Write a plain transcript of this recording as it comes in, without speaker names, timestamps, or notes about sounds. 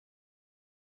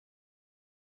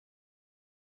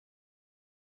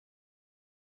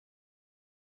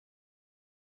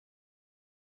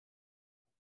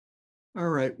All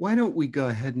right, why don't we go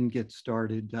ahead and get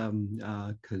started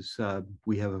because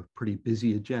we have a pretty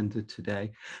busy agenda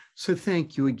today. So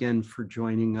thank you again for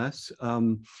joining us.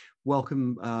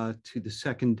 Welcome to the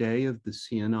second day of the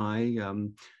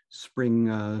CNI Spring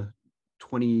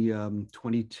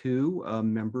 2022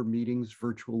 member meetings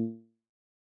virtual.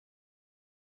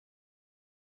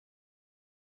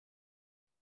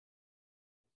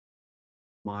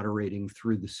 Moderating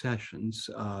through the sessions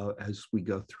as we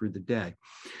go through the day.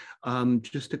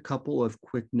 Just a couple of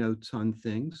quick notes on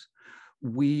things.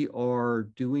 We are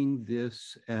doing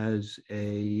this as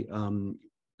a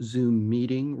Zoom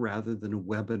meeting rather than a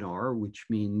webinar, which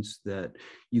means that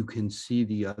you can see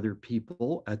the other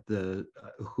people at the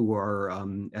who are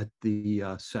at the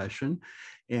session,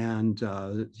 and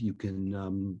you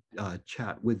can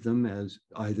chat with them as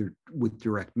either with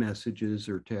direct messages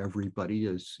or to everybody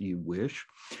as you wish.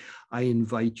 I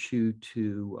invite you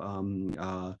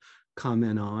to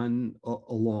comment on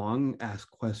along,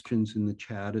 ask questions in the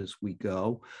chat as we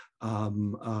go.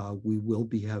 We will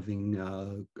be having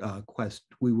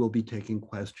we will be taking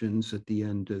questions at the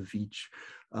end of each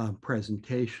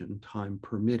presentation, time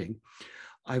permitting.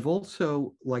 I've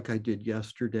also, like I did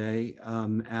yesterday,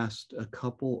 asked a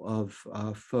couple of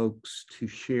folks to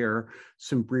share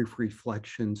some brief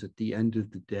reflections at the end of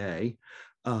the day.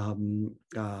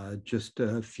 Just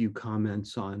a few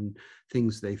comments on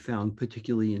things they found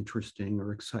particularly interesting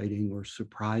or exciting or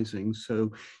surprising.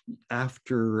 So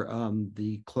after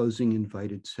the closing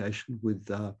invited session with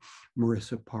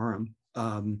Marissa Parham,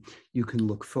 you can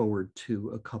look forward to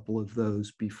a couple of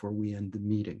those before we end the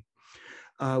meeting.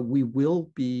 We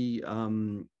will be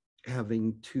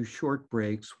having two short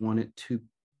breaks, one at 2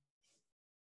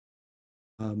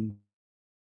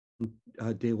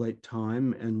 daylight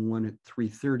time and one at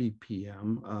 3:30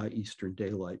 p.m. Eastern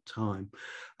Daylight Time.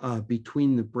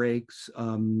 Between the breaks,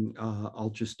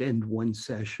 I'll just end one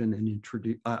session and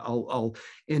introduce, I'll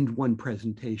end one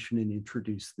presentation and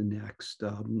introduce the next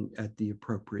at the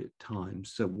appropriate time.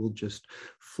 So we'll just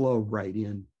flow right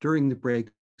in. During the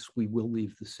breaks, we will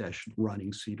leave the session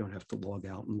running so you don't have to log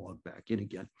out and log back in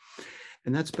again.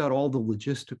 And that's about all the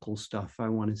logistical stuff I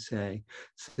want to say.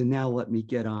 So now let me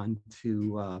get on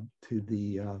to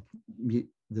the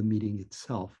meeting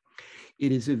itself.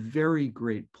 It is a very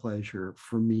great pleasure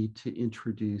for me to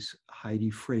introduce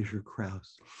Heidi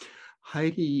Fraser-Krauss.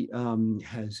 Heidi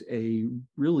has a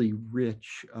really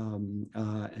rich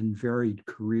and varied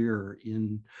career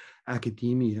in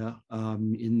academia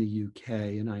in the UK,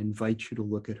 and I invite you to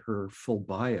look at her full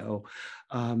bio.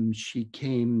 She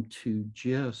came to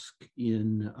Jisc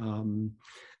in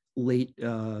late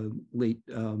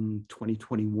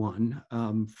 2021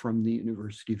 from the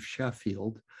University of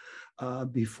Sheffield.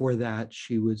 Before that,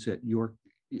 she was at York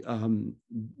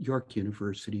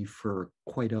University for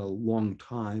quite a long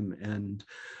time, and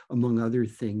among other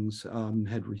things,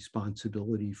 had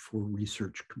responsibility for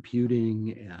research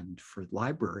computing and for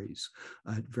libraries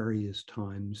at various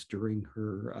times during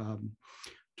her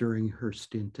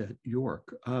stint at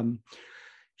York.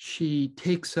 She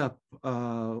takes up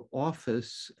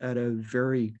office at a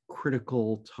very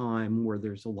critical time where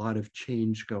there's a lot of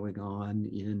change going on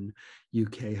in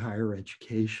UK higher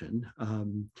education.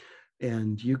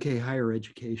 And UK higher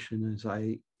education, as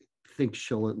I think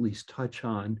she'll at least touch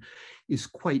on, is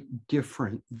quite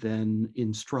different than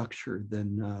in structure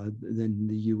than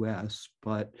the US,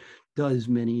 but does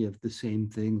many of the same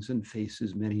things and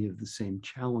faces many of the same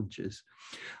challenges.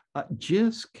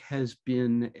 Jisc has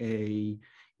been an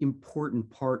important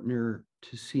partner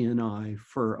to CNI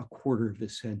for a quarter of a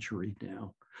century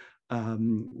now.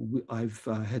 I've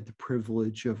had the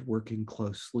privilege of working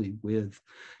closely with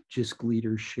Jisc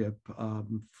leadership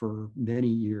for many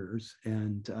years,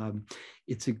 and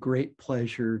it's a great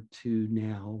pleasure to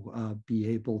now be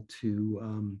able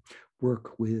to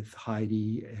work with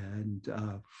Heidi and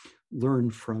learn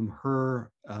from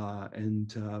her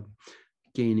and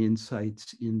gain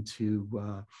insights into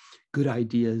good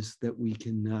ideas that we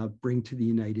can bring to the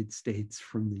United States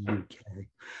from the UK.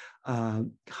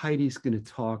 Heidi's going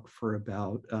to talk for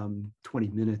about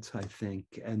 20 minutes, I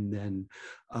think, and then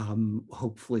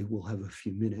hopefully we'll have a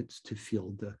few minutes to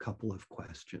field a couple of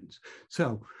questions.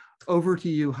 So over to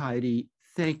you, Heidi.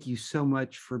 Thank you so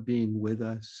much for being with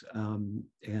us,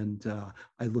 and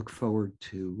I look forward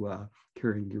to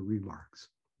hearing your remarks.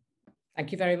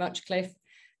 Thank you very much, Cliff.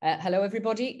 Hello,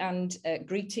 everybody, and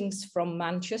greetings from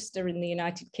Manchester in the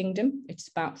United Kingdom. It's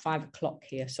about 5 o'clock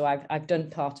here, so I've done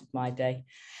part of my day.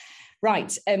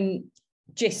 Right,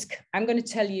 Jisc. I'm going to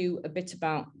tell you a bit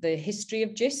about the history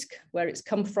of Jisc, where it's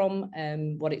come from,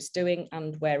 what it's doing,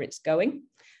 and where it's going.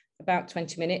 about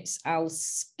 20 minutes. I'll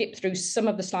skip through some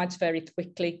of the slides very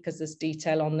quickly because there's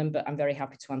detail on them, but I'm very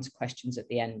happy to answer questions at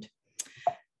the end.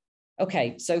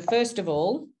 Okay, so first of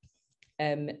all,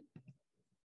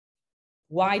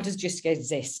 why does Jisc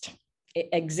exist? It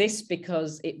exists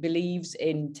because it believes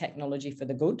in technology for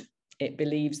the good. It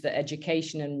believes that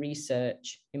education and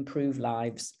research improve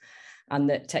lives and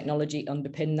that technology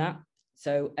underpin that.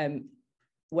 So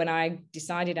when I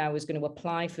decided I was going to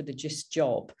apply for the Jisc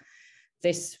job,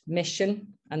 this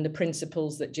mission and the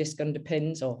principles that Jisc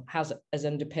underpins or has as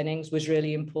underpinnings was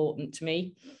really important to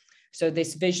me. So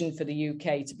this vision for the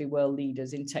UK to be world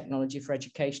leaders in technology for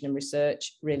education and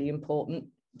research, really important.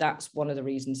 That's one of the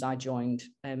reasons I joined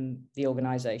the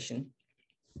organisation.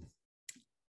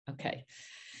 Okay.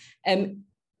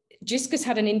 Jisc has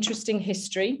had an interesting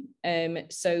history.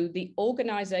 So the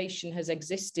organisation has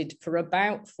existed for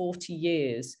about 40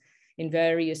 years in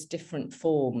various different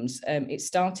forms. It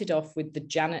started off with the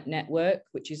Janet Network,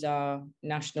 which is our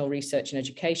National Research and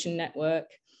Education Network.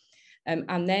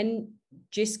 And then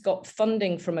Jisc got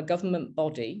funding from a government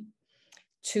body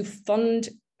to fund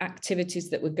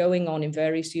activities that were going on in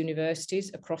various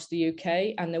universities across the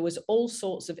UK. And there was all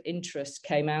sorts of interest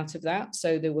came out of that.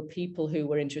 So there were people who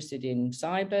were interested in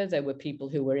cyber. There were people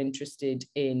who were interested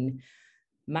in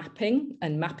mapping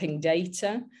and mapping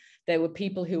data. There were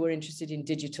people who were interested in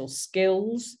digital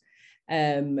skills,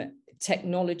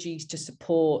 technologies to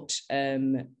support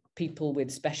people with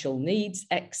special needs,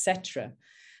 etc.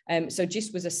 So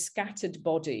Jisc was a scattered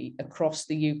body across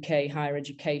the UK higher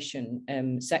education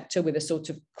sector with a sort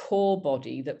of core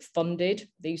body that funded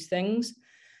these things.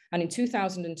 And in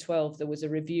 2012, there was a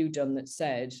review done that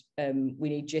said, we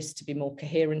need Jisc to be more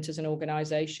coherent as an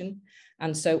organisation.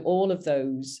 And so all of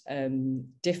those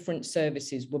different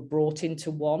services were brought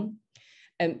into one.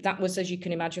 That was, as you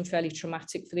can imagine, fairly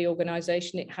traumatic for the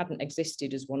organisation. It hadn't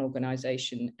existed as one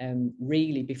organisation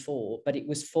really before, but it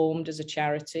was formed as a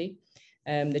charity.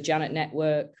 The Janet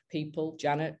Network people,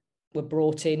 Janet, were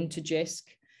brought into Jisc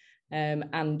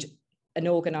and an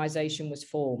organisation was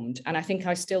formed. And I think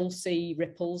I still see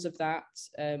ripples of that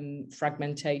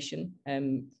fragmentation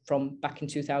from back in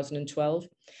 2012.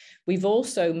 We've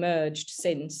also merged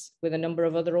since with a number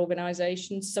of other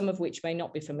organisations, some of which may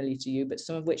not be familiar to you, but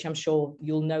some of which I'm sure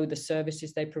you'll know the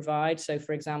services they provide. So,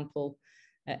 for example,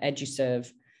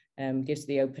 EduServe gives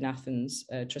the Open Athens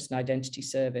Trust and Identity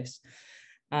Service,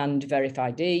 and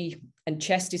VerifID. And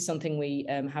Chest is something we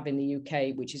have in the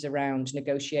UK, which is around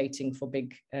negotiating for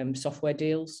big software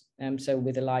deals. So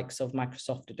with the likes of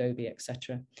Microsoft, Adobe,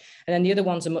 etc. And then the other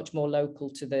ones are much more local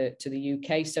to the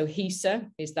UK. So HISA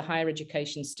is the Higher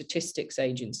Education Statistics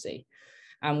Agency.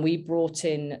 And we brought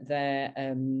in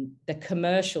the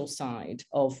commercial side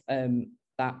of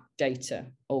that data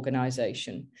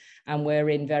organisation. And we're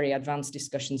in very advanced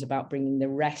discussions about bringing the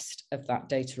rest of that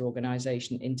data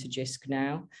organisation into Jisc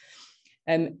now.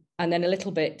 And then a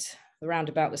little bit around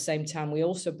about the same time, we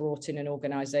also brought in an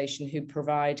organisation who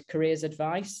provide careers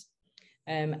advice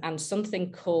and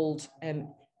something called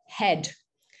HEAD.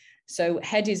 So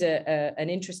HEAD is an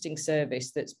interesting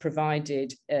service that's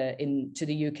provided to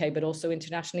the UK, but also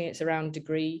internationally. It's around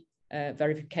degree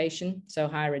verification, so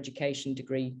higher education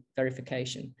degree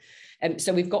verification.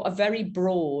 So we've got a very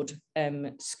broad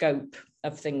scope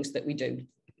of things that we do.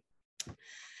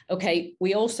 Okay,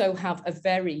 we also have a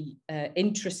very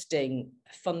interesting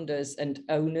funders and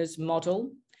owners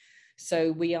model.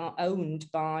 So we are owned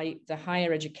by the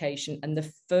higher education and the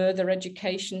further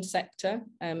education sector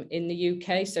in the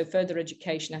UK. So further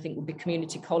education, I think, would be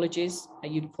community colleges,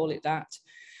 you'd call it that.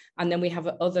 And then we have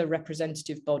other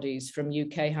representative bodies from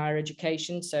UK higher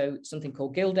education. So something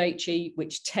called Guild HE,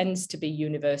 which tends to be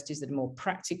universities that are more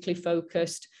practically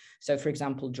focused. So for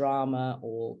example, drama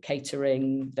or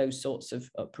catering, those sorts of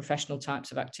professional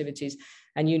types of activities.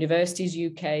 And Universities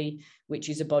UK, which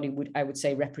is a body I would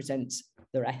say represents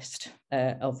the rest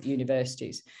of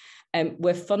universities.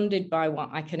 We're funded by what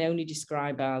I can only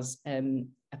describe as a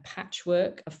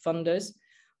patchwork of funders.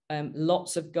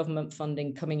 Lots of government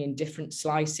funding coming in different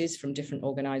slices from different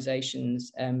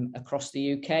organisations across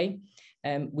the UK.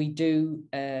 We do,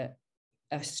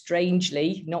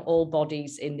 strangely, not all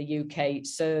bodies in the UK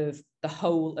serve the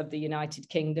whole of the United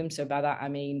Kingdom. So by that, I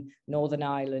mean Northern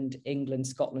Ireland, England,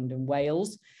 Scotland and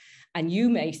Wales. And you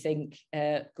may think,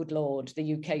 good Lord,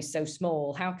 the UK is so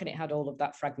small, how can it have all of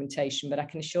that fragmentation? But I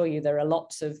can assure you there are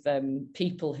lots of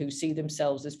people who see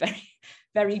themselves as very,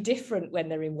 very different when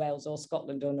they're in Wales or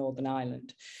Scotland or Northern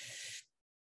Ireland.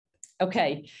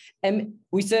 Okay,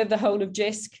 we serve the whole of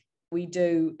Jisc. We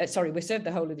do, we serve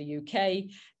the whole of the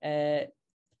UK.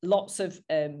 Lots of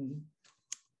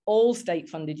all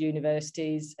state-funded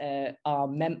universities are our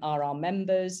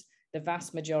members. the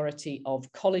vast majority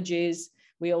of colleges.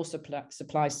 We also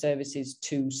supply services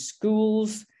to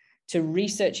schools, to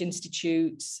research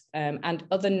institutes, and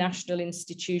other national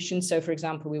institutions. So, for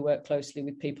example, we work closely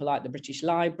with people like the British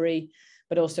Library,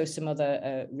 but also some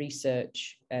other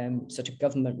research, sort of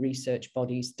government research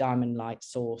bodies, Diamond Light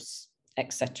Source,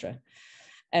 etc.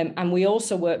 And we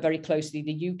also work very closely.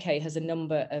 The UK has a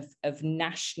number of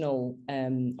national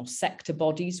or sector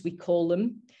bodies, we call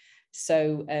them.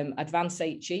 So Advance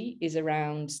HE is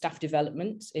around staff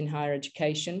development in higher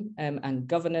education and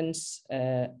governance,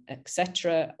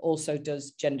 etc. Also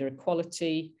does gender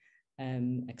equality,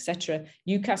 etc.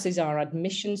 UCAS is our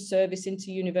admission service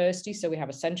into university. So we have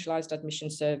a centralised admission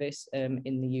service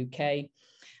in the UK.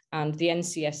 And the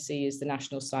NCSC is the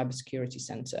National Cybersecurity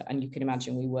Centre. And you can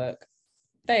imagine we work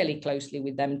fairly closely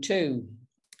with them too.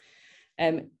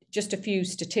 Just a few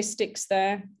statistics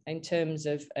there in terms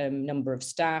of number of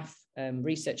staff,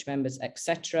 research members,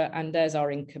 etc. And there's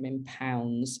our income in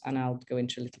pounds, and I'll go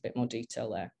into a little bit more detail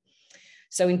there.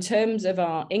 So in terms of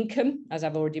our income, as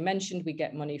I've already mentioned, we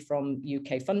get money from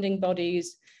UK funding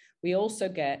bodies. We also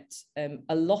get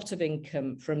a lot of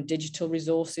income from digital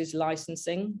resources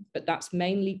licensing, but that's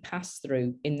mainly pass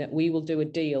through in that we will do a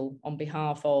deal on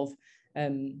behalf of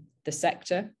the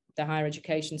sector, the higher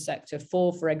education sector,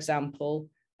 for example,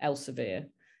 Elsevier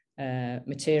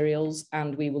materials,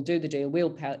 and we will do the deal.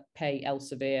 We'll pay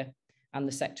Elsevier and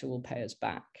the sector will pay us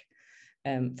back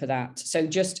for that. So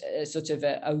just a sort of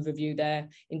an overview there.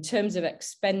 In terms of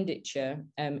expenditure,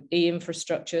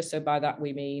 e-infrastructure, so by that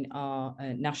we mean our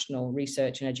National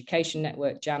Research and Education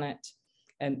Network, JANET,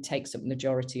 takes up the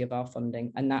majority of our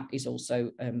funding, and that is also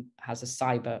has a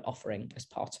cyber offering as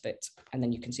part of it. And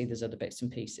then you can see there's other bits and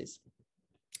pieces.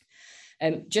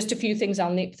 Just a few things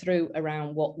I'll nip through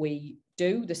around what we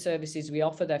do, the services we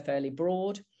offer. They're fairly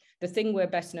broad. The thing we're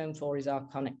best known for is our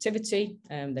connectivity,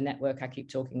 the network I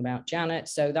keep talking about, JANET.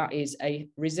 So that is a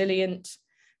resilient,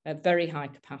 very high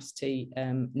capacity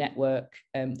network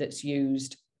that's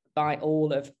used by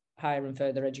all of higher and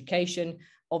further education.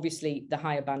 Obviously, the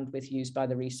higher bandwidth used by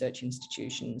the research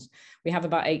institutions. We have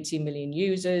about 18 million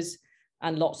users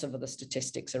and lots of other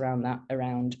statistics around that,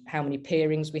 around how many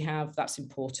peerings we have. That's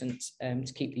important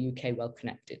to keep the UK well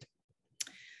connected.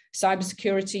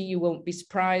 Cybersecurity, you won't be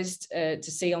surprised to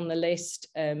see on the list.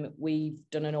 We've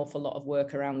done an awful lot of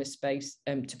work around this space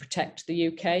to protect the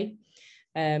UK.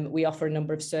 We offer a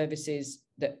number of services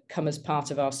that come as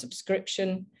part of our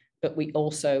subscription, but we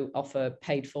also offer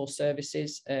paid for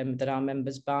services that our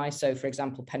members buy. So for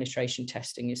example, penetration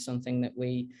testing is something that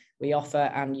we offer,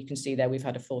 and you can see there we've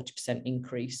had a 40%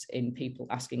 increase in people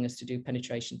asking us to do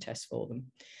penetration tests for them.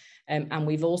 And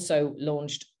we've also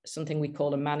launched something we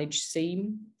call a managed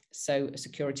SIEM, so a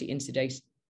security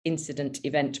incident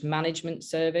event management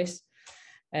service.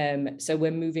 So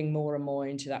we're moving more and more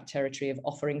into that territory of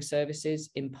offering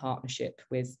services in partnership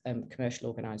with commercial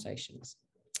organisations.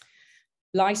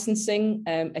 Licensing,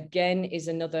 again, is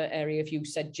another area. If you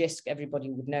said Jisc, everybody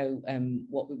would know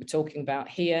what we were talking about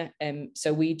here.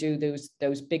 So we do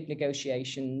those big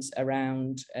negotiations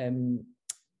around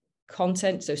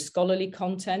content, so scholarly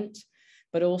content,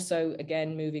 but also,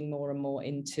 again, moving more and more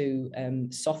into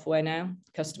software now.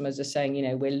 Customers are saying, you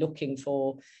know, we're looking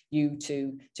for you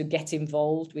to get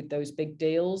involved with those big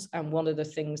deals. And one of the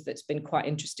things that's been quite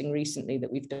interesting recently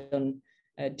that we've done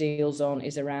deals on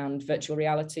is around virtual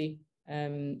reality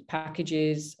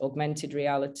packages, augmented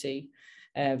reality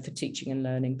for teaching and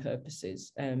learning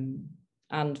purposes,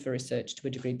 and for research to a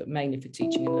degree, but mainly for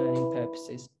teaching and learning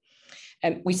purposes.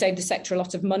 We save the sector a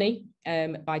lot of money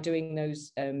by doing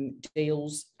those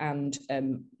deals, and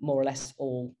more or less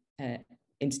all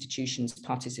institutions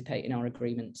participate in our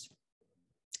agreements.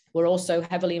 We're also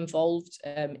heavily involved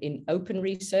in open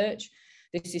research.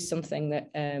 This is something that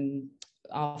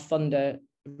our funder,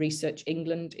 Research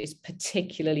England, is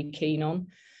particularly keen on,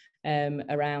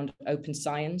 around open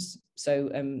science. So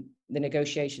the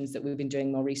negotiations that we've been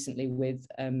doing more recently with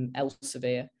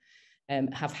Elsevier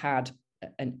have had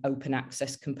an open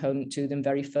access component to them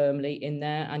very firmly in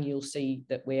there, and you'll see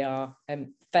that we are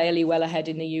fairly well ahead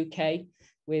in the UK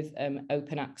with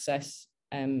open access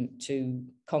to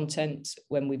content.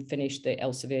 When we've finished the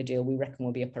Elsevier deal, we reckon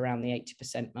we'll be up around the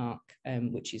 80% mark,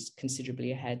 which is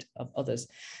considerably ahead of others.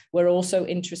 We're also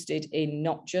interested in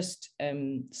not just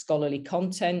scholarly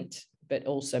content, but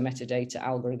also metadata,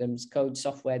 algorithms, code,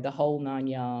 software, the whole 9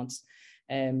 yards,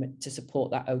 to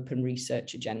support that open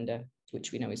research agenda,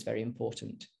 which we know is very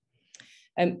important.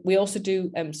 We also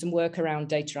do some work around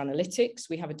data analytics.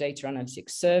 We have a data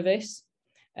analytics service,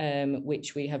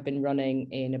 which we have been running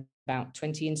in about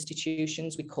 20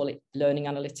 institutions. We call it learning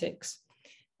analytics.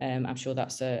 I'm sure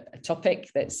that's a topic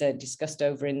that's discussed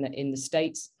over in the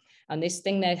States. And this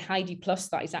thing there, Heidi Plus,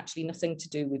 that is actually nothing to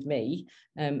do with me.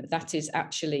 That is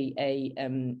actually a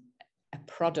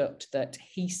product that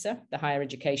HISA, the Higher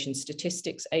Education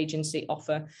Statistics Agency,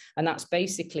 offer. And that's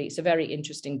basically, it's a very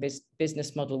interesting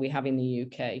business model we have in the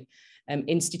UK.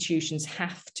 Institutions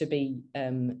have to be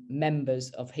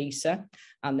members of HISA,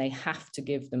 and they have to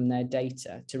give them their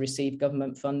data to receive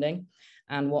government funding.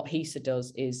 And what HISA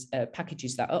does is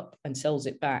packages that up and sells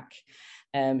it back.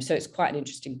 So it's quite an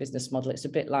interesting business model. It's a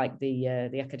bit like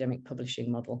the academic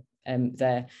publishing model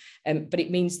there. But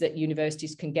it means that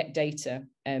universities can get data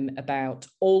about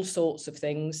all sorts of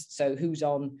things. So who's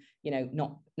on,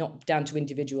 not down to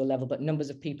individual level, but numbers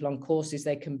of people on courses.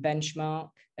 They can benchmark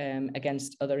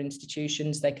against other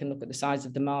institutions. They can look at the size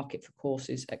of the market for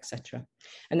courses, etc.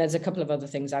 And there's a couple of other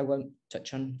things I won't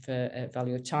touch on for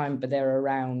value of time, but they're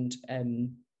around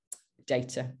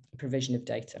data, provision of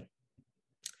data.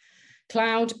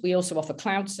 Cloud, we also offer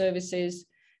cloud services.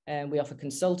 We offer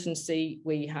consultancy.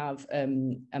 We have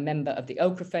a member of the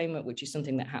Okra framework, which is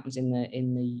something that happens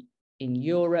in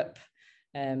Europe.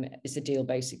 It's a deal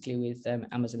basically with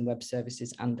Amazon Web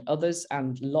Services and others,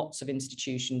 and lots of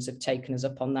institutions have taken us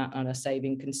up on that and are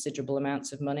saving considerable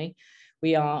amounts of money.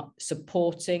 We are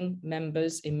supporting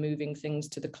members in moving things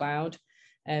to the cloud.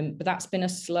 But that's been a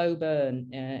slow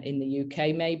burn in the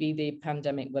UK. Maybe the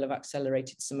pandemic will have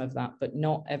accelerated some of that, but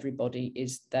not everybody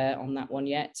is there on that one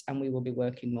yet, and we will be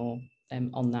working more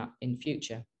on that in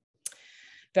future.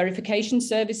 Verification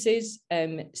services.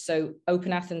 So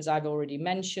Open Athens, I've already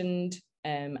mentioned,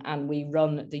 and we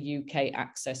run the UK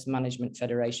Access Management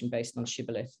Federation based on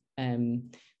Shibboleth,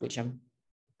 which I'm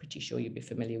pretty sure you'll be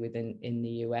familiar with in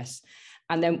the US.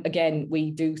 And then again, we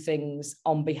do things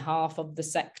on behalf of the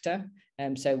sector.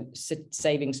 So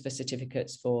savings for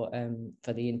certificates for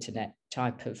the internet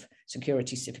type of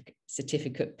security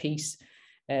certificate piece.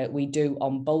 We do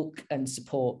on bulk and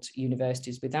support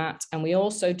universities with that. And we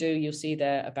also do, you'll see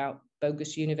there about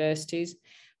bogus universities.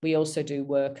 We also do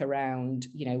work around,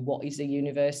 what is a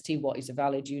university, what is a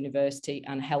valid university,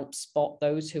 and help spot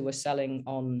those who are selling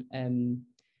on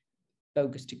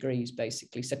bogus degrees,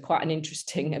 basically. So quite an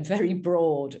interesting, a very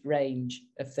broad range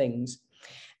of things.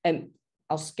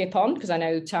 I'll skip on because I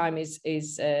know time is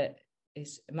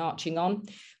marching on.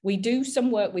 We do some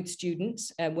work with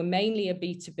students. We're mainly a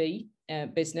B2B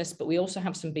business, but we also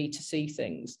have some B2C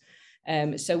things.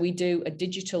 So we do a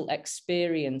digital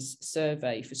experience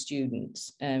survey for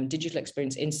students, digital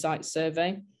experience insight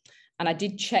survey. And I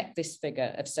did check this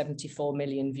figure of 74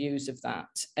 million views of that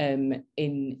in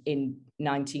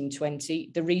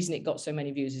 1920. The reason it got so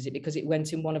many views is because it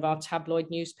went in one of our tabloid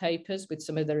newspapers with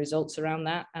some of the results around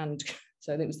that. And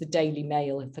so it was the Daily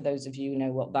Mail, for those of you who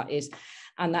know what that is.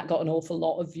 And that got an awful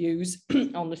lot of views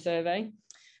on the survey.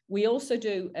 We also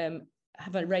do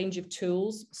have a range of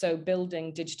tools. So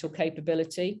building digital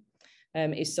capability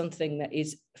is something that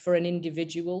is for an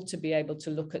individual to be able to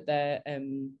look at their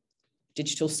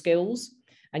digital skills,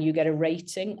 and you get a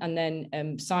rating, and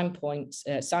then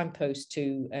signpost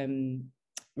to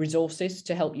resources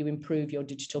to help you improve your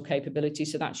digital capability.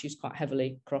 So that's used quite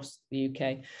heavily across the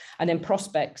UK. And then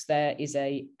prospects, there is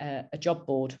a job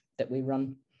board that we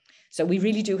run. So we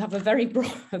really do have a very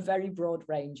broad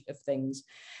range of things.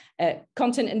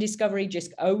 Content and discovery,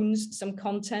 Jisc owns some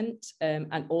content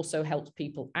and also helps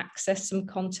people access some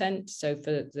content. So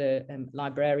for the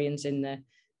librarians in the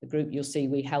group, you'll see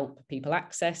we help people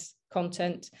access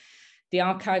content. The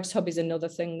Archives Hub is another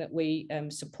thing that we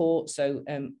support. So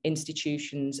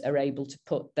institutions are able to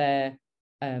put their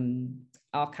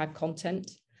archive content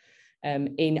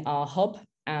in our hub,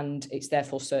 and it's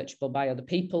therefore searchable by other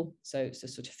people. So it's a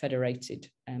sort of federated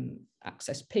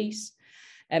access piece.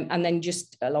 And then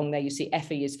just along there, you see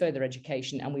FE is further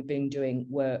education, and we've been doing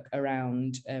work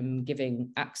around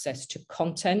giving access to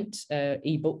content,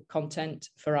 ebook content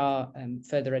for our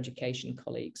further education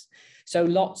colleagues. So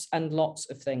lots and lots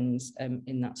of things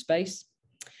in that space.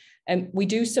 We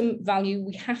do some value.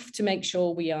 We have to make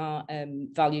sure we are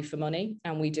value for money,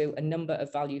 and we do a number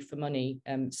of value for money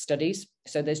studies.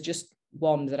 So there's just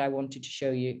one that I wanted to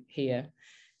show you here,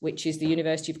 which is the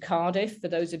University of Cardiff. For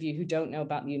those of you who don't know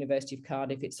about the University of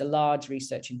Cardiff, it's a large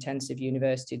research-intensive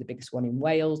university, the biggest one in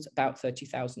Wales, about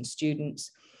 30,000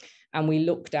 students. And we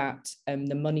looked at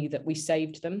the money that we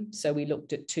saved them. So we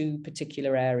looked at two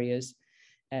particular areas,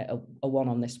 a one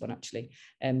on this one actually.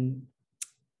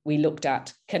 We looked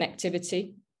at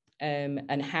connectivity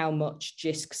and how much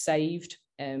Jisc saved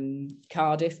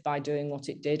Cardiff by doing what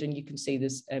it did. And you can see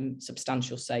there's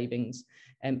substantial savings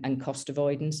and cost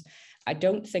avoidance. I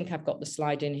don't think I've got the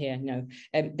slide in here, no.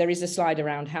 There is a slide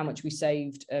around how much we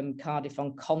saved Cardiff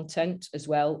on content as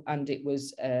well, and it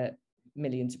was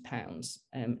millions of pounds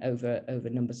over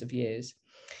numbers of years.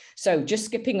 So just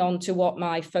skipping on to what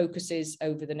my focus is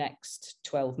over the next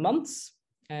 12 months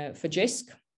for Jisc.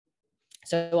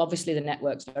 So obviously the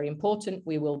network's very important.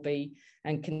 We will be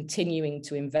continuing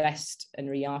to invest and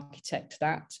re-architect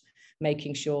that,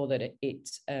 making sure that it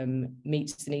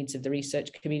meets the needs of the research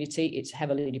community. It's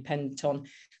heavily dependent on,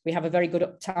 we have a very good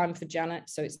uptime for Janet,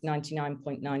 so it's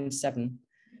 99.97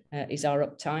 is our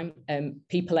uptime.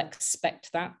 People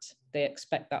expect that. They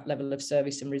expect that level of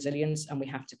service and resilience, and we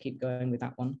have to keep going with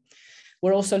that one.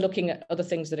 We're also looking at other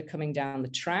things that are coming down the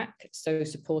track, so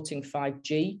supporting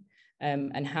 5G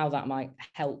and how that might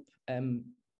help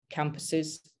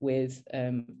campuses with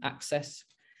access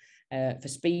for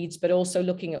speeds, but also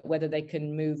looking at whether they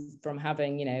can move from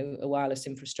having, you know, a wireless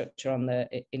infrastructure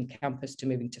in campus to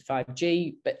moving to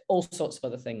 5G, but all sorts of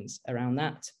other things around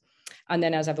that. And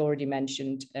then, as I've already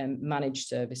mentioned, managed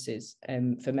services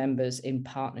for members in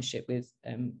partnership with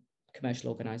commercial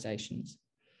organisations.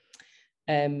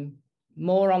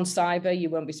 More on cyber, you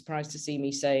won't be surprised to see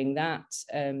me saying that.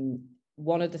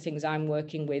 One of the things I'm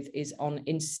working with is on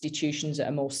institutions at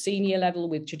a more senior level.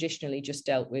 We've traditionally just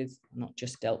dealt with, not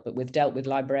just dealt, but we've dealt with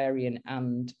librarian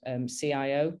and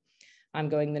CIO. I'm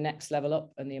going the next level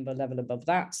up and the level above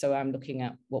that. So I'm looking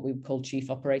at what we would call Chief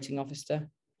Operating Officer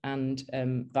and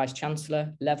Vice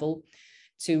Chancellor level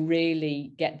to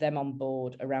really get them on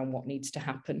board around what needs to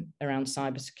happen around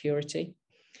cybersecurity.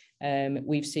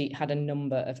 We've had a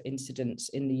number of incidents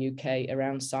in the UK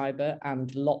around cyber,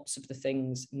 and lots of the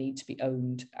things need to be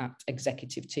owned at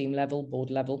executive team level, board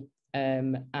level.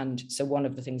 And so one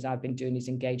of the things I've been doing is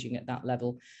engaging at that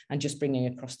level and just bringing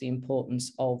across the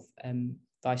importance of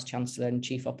Vice Chancellor and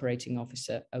Chief Operating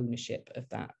Officer ownership of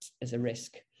that as a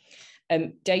risk.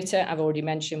 Data, I've already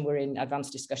mentioned, we're in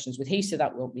advanced discussions with HISA,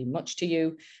 that won't mean much to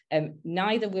you.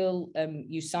 Neither will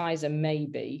UCISA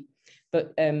maybe,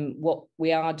 but what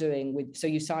we are doing with, so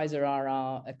UCISA are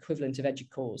our equivalent of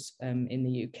EDUCAUSE in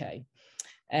the UK.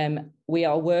 We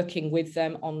are working with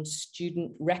them on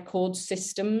student record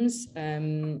systems.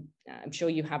 I'm sure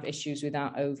you have issues with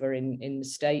that over in the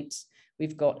States.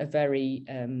 We've got a very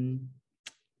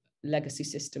legacy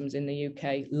systems in the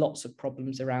UK, lots of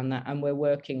problems around that. And we're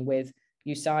working with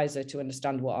UCISA to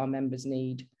understand what our members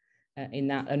need in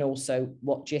that, and also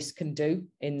what Jisc can do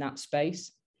in that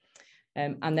space.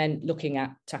 And then looking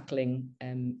at tackling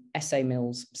SA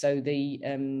mills. So the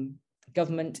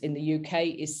government in the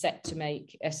UK is set to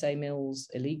make SA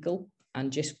mills illegal,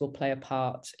 and Jisc will play a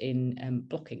part in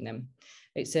blocking them.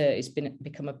 It's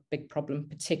become a big problem,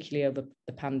 particularly over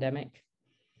the pandemic.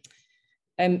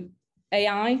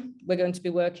 AI, we're going to be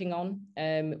working on.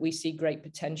 We see great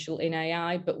potential in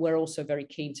AI, but we're also very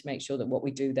keen to make sure that what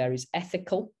we do there is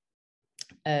ethical.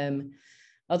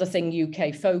 Other thing,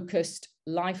 UK focused,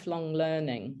 lifelong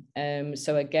learning.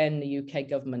 So again, the UK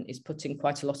government is putting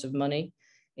quite a lot of money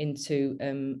into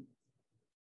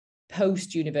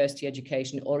post-university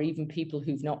education, or even people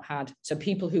who've not had, so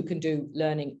people who can do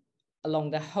learning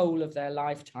along the whole of their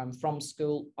lifetime from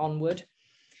school onward.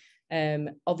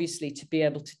 Obviously, to be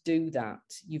able to do that,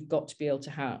 you've got to be able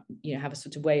to have a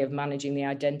sort of way of managing the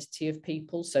identity of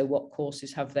people. So what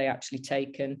courses have they actually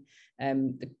taken?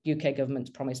 The UK government's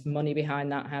promised money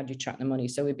behind that. How do you track the money?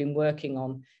 So we've been working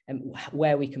on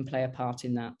where we can play a part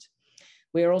in that.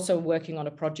 We're also working on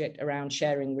a project around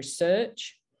sharing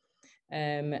research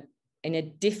in a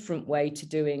different way to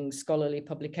doing scholarly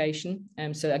publication.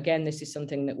 So again, this is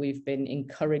something that we've been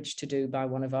encouraged to do by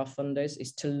one of our funders,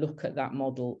 is to look at that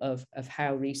model of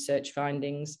how research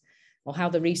findings, or how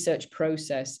the research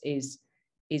process is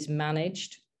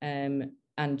managed.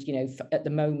 And, you know, at the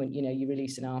moment, you know, you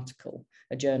release an article,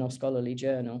 a journal, scholarly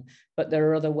journal, but there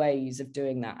are other ways of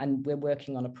doing that. And we're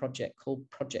working on a project called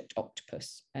Project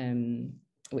Octopus,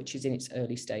 which is in its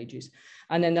early stages.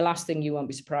 And then the last thing you won't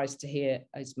be surprised to hear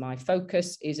is my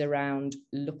focus is around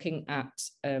looking at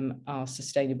our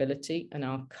sustainability and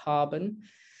our carbon.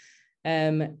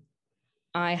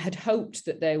 I had hoped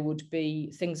that there would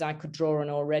be things I could draw on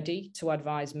already to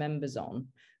advise members on.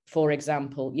 For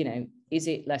example, you know, is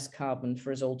it less carbon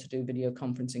for us all to do video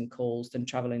conferencing calls than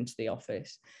travel into the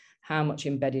office? How much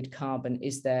embedded carbon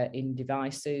is there in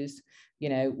devices? You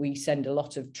know, we send a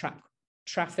lot of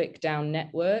traffic down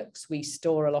networks. We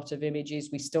store a lot of images.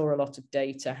 We store a lot of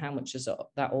data. How much does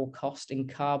that all cost in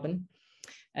carbon?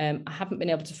 I haven't been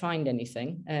able to find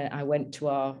anything. I went to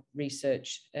our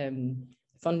research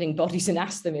funding bodies and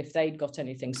asked them if they'd got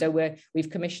anything. So we've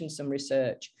commissioned some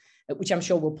research, which I'm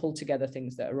sure will pull together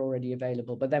things that are already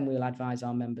available, but then we'll advise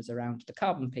our members around the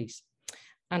carbon piece.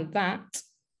 And that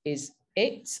is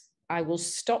it. I will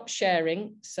stop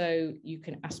sharing so you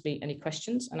can ask me any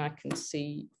questions and I can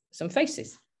see some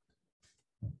faces.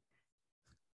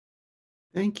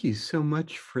 Thank you so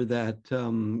much for that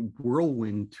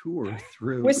whirlwind tour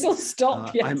through. Whistle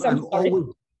stop. Yes,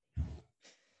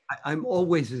 I'm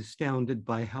always astounded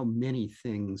by how many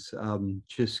things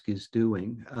Jisc is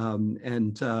doing,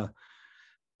 and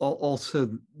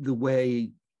also the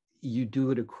way you do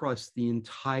it across the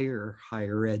entire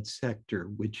higher ed sector,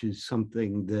 which is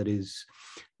something that is,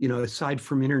 you know, aside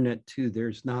from Internet 2,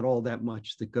 there's not all that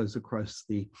much that goes across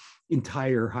the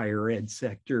entire higher ed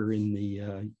sector in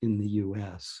the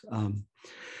US.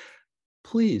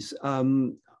 Please,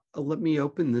 let me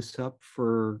open this up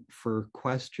for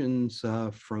questions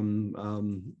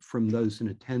from those in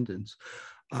attendance.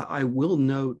 I will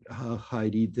note,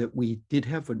 Heidi, that we did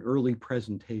have an early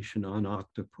presentation on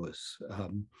Octopus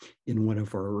in one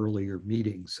of our earlier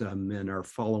meetings, and are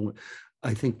following.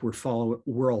 I think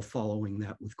we're all following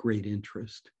that with great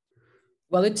interest.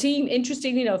 Well, the team,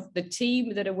 interestingly enough, the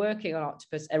team that are working on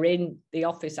Octopus are in the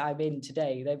office I'm in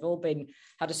today. They've all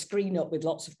had a screen up with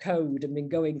lots of code and been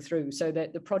going through, so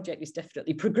that the project is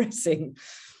definitely progressing.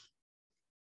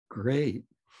 Great.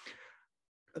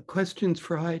 Questions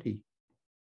for Heidi?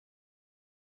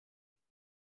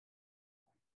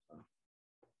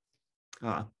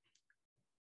 Do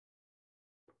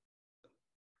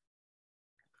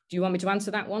you want me to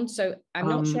answer that one? So I'm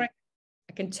not sure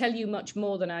I can tell you much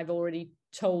more than I've already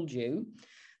told you,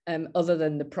 other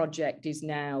than the project is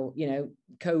now, you know,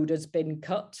 code has been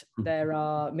cut. There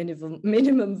are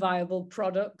minimum viable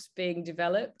products being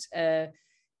developed.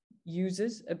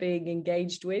 Users are being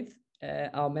engaged with.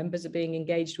 Our members are being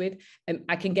engaged with.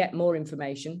 I can get more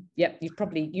information. Yep, you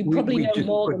probably know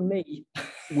more than me.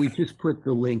 We just put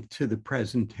the link to the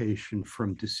presentation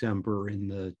from December in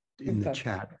the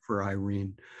chat for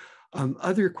Irene.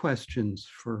 Other questions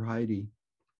for Heidi?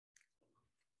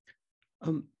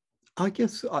 I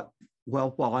guess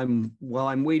while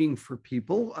I'm waiting for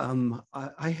people,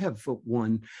 I have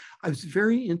one. I was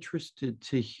very interested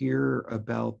to hear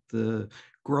about the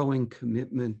growing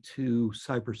commitment to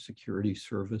cybersecurity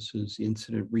services,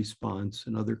 incident response,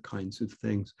 and other kinds of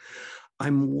things.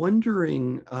 I'm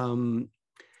wondering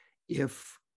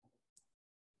if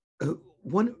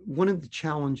one of the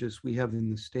challenges we have in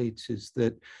the States is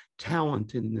that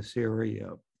talent in this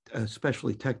area,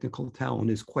 especially technical talent,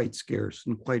 is quite scarce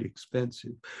and quite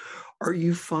expensive. Are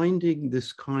you finding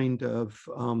this kind of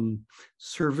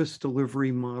service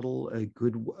delivery model a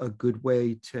good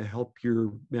way to help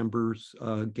your members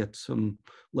get some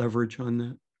leverage on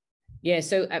that? Yeah,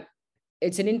 so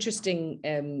it's an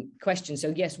interesting question.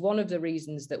 So yes, one of the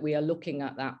reasons that we are looking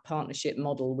at that partnership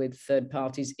model with third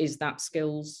parties is that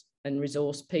skills and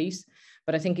resource piece.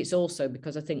 But I think it's also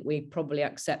because I think we probably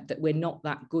accept that we're not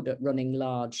that good at running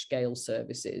large scale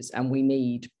services and we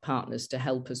need partners to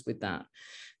help us with that.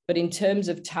 But in terms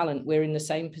of talent, we're in the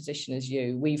same position as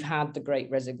you. We've had the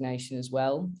Great Resignation as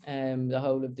well. The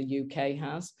whole of the UK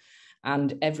has,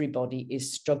 and everybody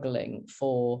is struggling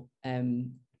for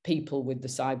people with the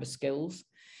cyber skills.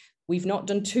 We've not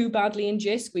done too badly in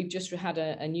Jisc. We've just had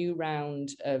a new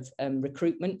round of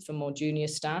recruitment for more junior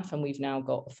staff, and we've now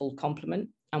got a full complement.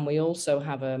 And we also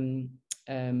have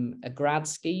a grad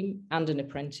scheme and an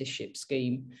apprenticeship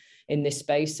scheme in this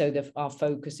space. So our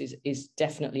focus is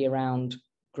definitely around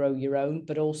grow your own,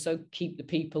 but also keep the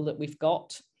people that we've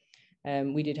got.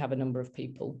 We did have a number of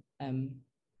people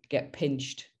get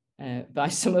pinched by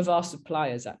some of our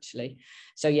suppliers, actually.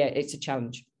 So yeah, it's a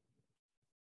challenge.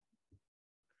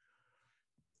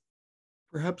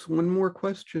 Perhaps one more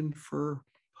question for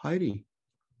Heidi.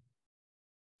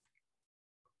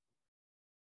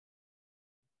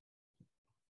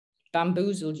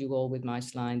 Bamboozled you all with my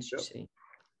slides, you see.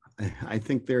 I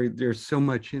think there's so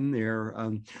much in there.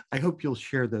 I hope you'll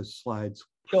share those slides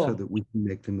so that we can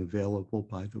make them available,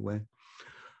 by the way.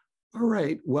 All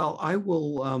right, well, I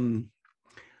will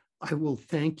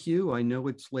thank you. I know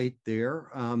it's late there.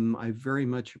 I very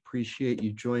much appreciate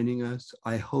you joining us.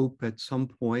 I hope at some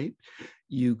point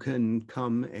you can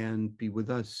come and be with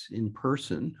us in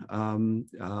person. And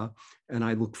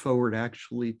I look forward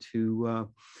actually to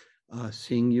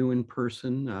seeing you in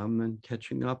person and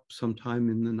catching up sometime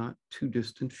in the not too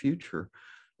distant future,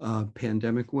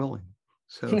 pandemic willing.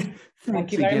 So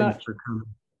thank you very much for coming.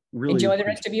 Really enjoy the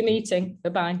rest of your meeting.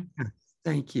 Bye-bye.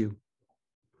 Thank you.